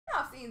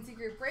CNC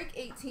Group Break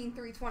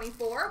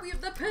 18-324. We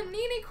have the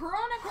Panini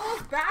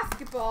Chronicles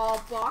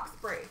Basketball Box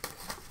Break.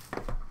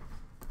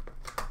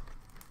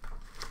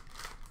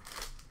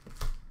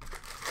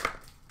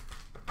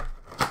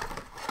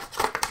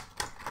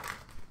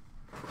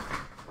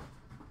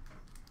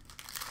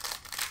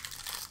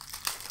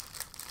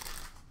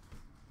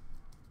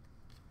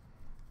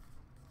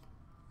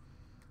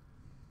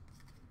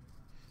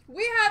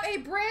 We have a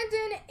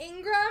Brandon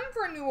Ingram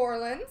for New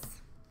Orleans.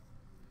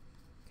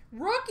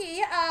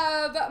 Rookie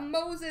of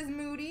Moses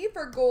Moody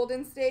for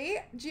Golden State.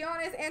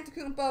 Giannis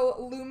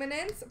Antetokounmpo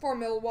Luminance for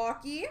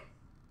Milwaukee.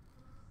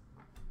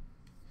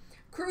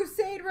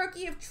 Crusade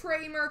rookie of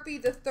Trey Murphy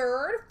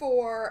III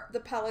for the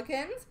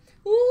Pelicans.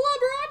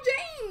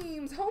 LeBron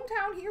James,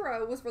 hometown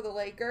hero, was for the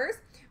Lakers.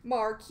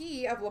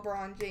 Marquee of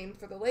LeBron James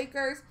for the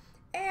Lakers.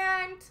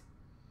 And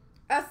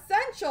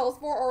Essentials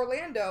for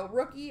Orlando,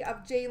 rookie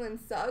of Jalen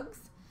Suggs.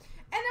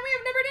 And then we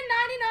have number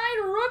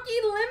 299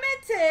 rookie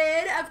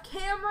limited of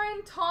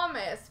Cameron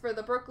Thomas for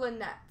the Brooklyn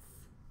Nets.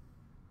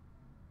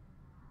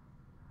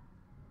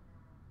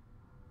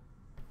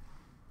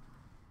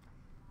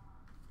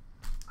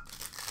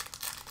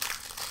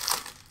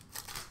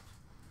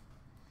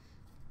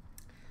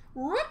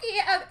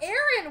 Rookie of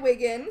Aaron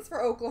Wiggins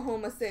for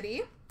Oklahoma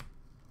City.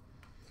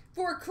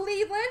 For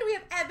Cleveland, we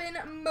have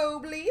Evan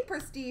Mobley,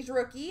 prestige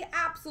rookie.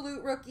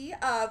 Absolute rookie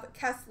of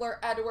Kessler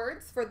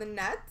Edwards for the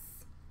Nets.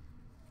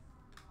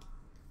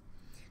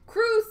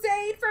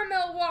 Crusade for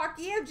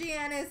Milwaukee of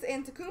Giannis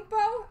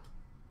Antetokounmpo.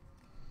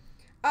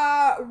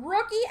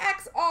 Rookie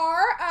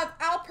XR of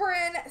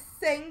Alperen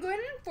Sengun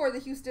for the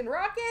Houston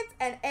Rockets.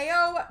 And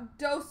Ao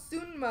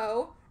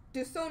Dosunmu,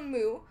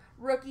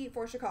 rookie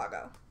for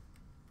Chicago.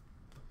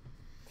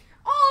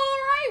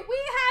 Alright, we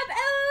have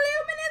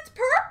Illuminance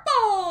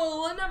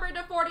Purple, number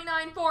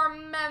 249 for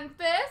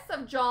Memphis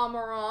of Ja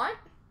Morant.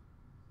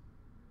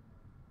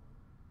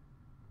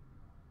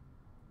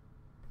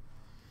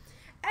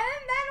 And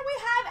then we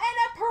have an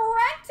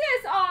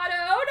Apprentice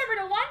auto,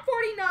 number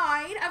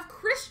 149 of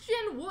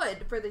Christian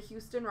Wood for the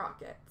Houston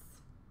Rockets.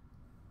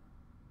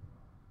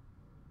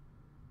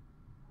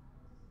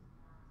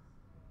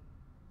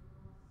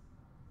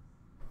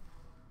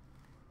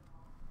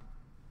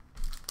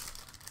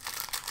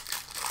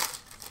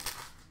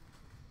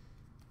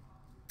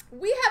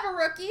 We have a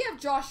rookie of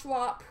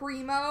Joshua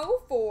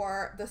Primo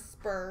for the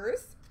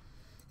Spurs.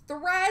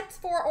 Threads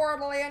for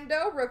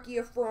Orlando, rookie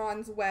of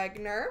Franz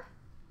Wagner.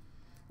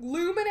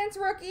 Luminance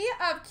rookie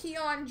of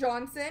Keon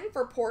Johnson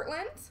for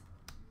Portland.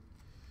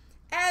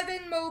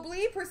 Evan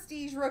Mobley,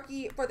 prestige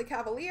rookie for the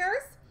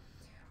Cavaliers.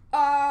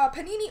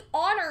 Panini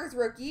Honors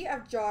rookie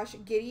of Josh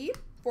Giddey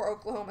for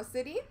Oklahoma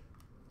City.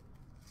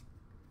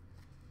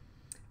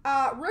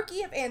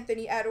 Rookie of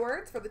Anthony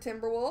Edwards for the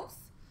Timberwolves.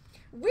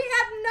 We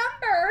have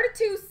numbered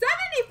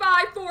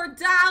 275 for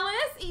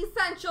Dallas,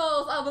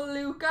 Essentials of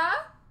Luka.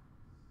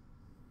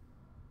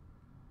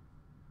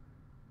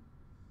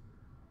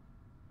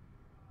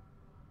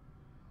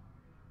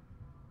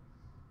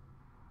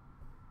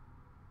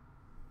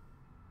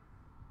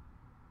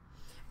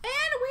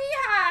 And we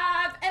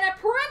have an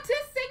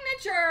Apprentice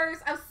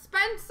Signatures of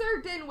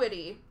Spencer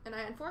Dinwiddie. And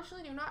I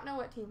unfortunately do not know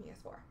what team he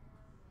is for.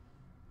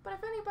 But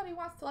if anybody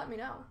wants to let me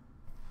know.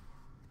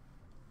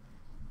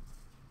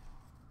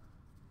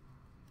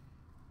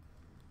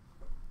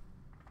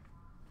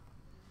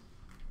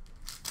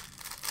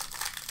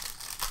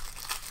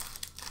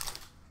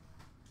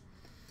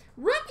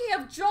 Rookie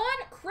of John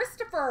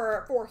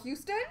Christopher for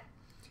Houston.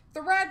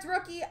 Threads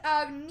rookie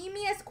of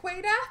Neemias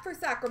Queta for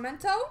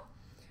Sacramento.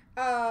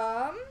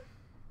 Playbook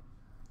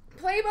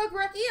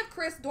rookie of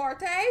Chris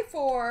Duarte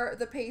for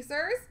the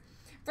Pacers.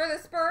 For the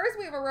Spurs,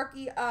 we have a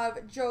rookie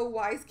of Joe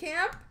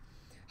Wieskamp.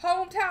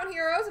 Hometown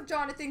Heroes of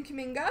Jonathan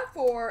Kuminga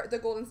for the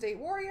Golden State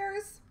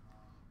Warriors.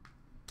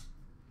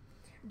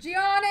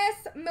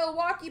 Giannis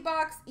Milwaukee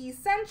Bucks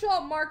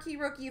Essential Marquee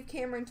rookie of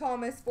Cameron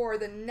Thomas for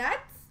the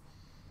Nets.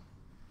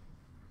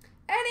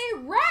 And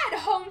a red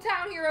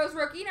Hometown Heroes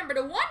rookie, number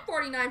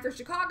 149 for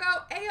Chicago,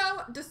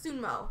 Ao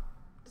Dosunmu.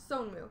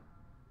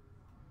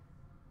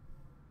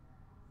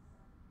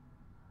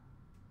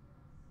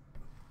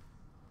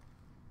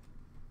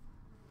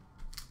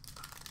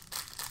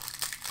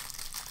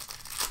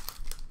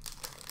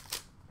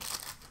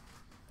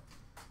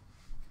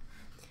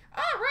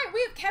 Alright,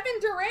 we have Kevin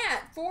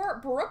Durant for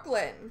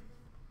Brooklyn.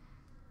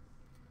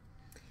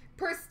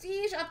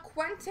 Prestige of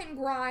Quentin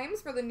Grimes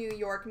for the New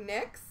York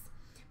Knicks.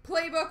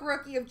 Playbook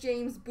rookie of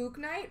James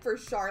Bouknight for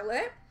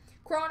Charlotte.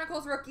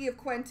 Chronicles rookie of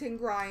Quentin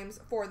Grimes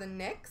for the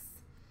Knicks.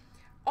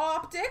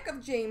 Optic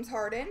of James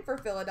Harden for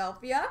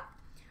Philadelphia.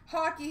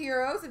 Hockey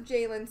Heroes of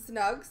Jalen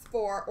Suggs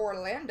for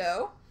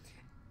Orlando.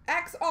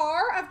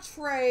 XR of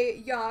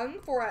Trae Young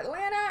for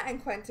Atlanta.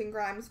 And Quentin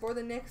Grimes for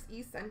the Knicks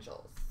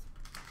Essentials.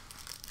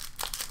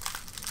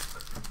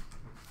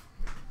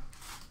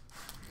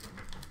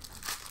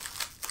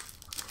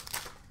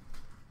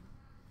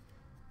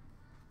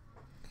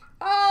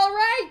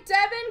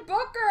 Devin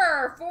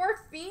Booker for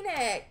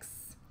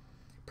Phoenix.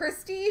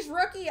 Prestige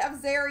rookie of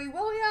Zary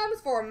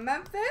Williams for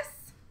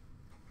Memphis.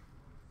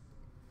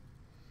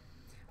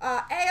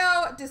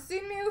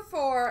 Dosunmu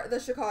for the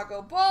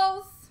Chicago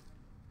Bulls.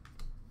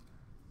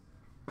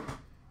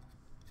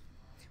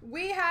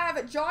 We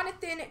have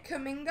Jonathan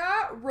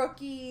Kuminga,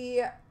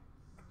 rookie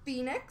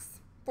Phoenix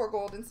for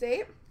Golden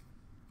State.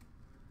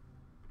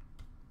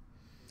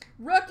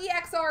 Rookie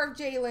XR of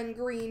Jalen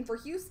Green for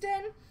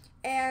Houston.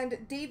 And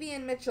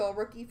Davian Mitchell,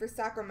 rookie for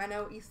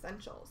Sacramento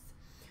Essentials.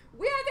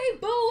 We have a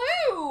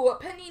blue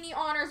Panini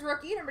Honors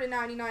rookie, number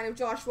 99 of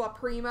Joshua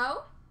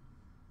Primo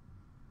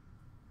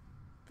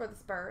for the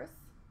Spurs.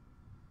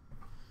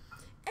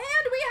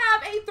 And we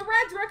have a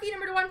Threads rookie,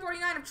 number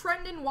 149 of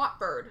Trendon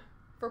Watford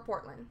for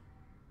Portland.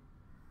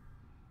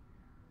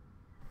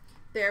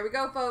 There we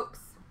go, folks.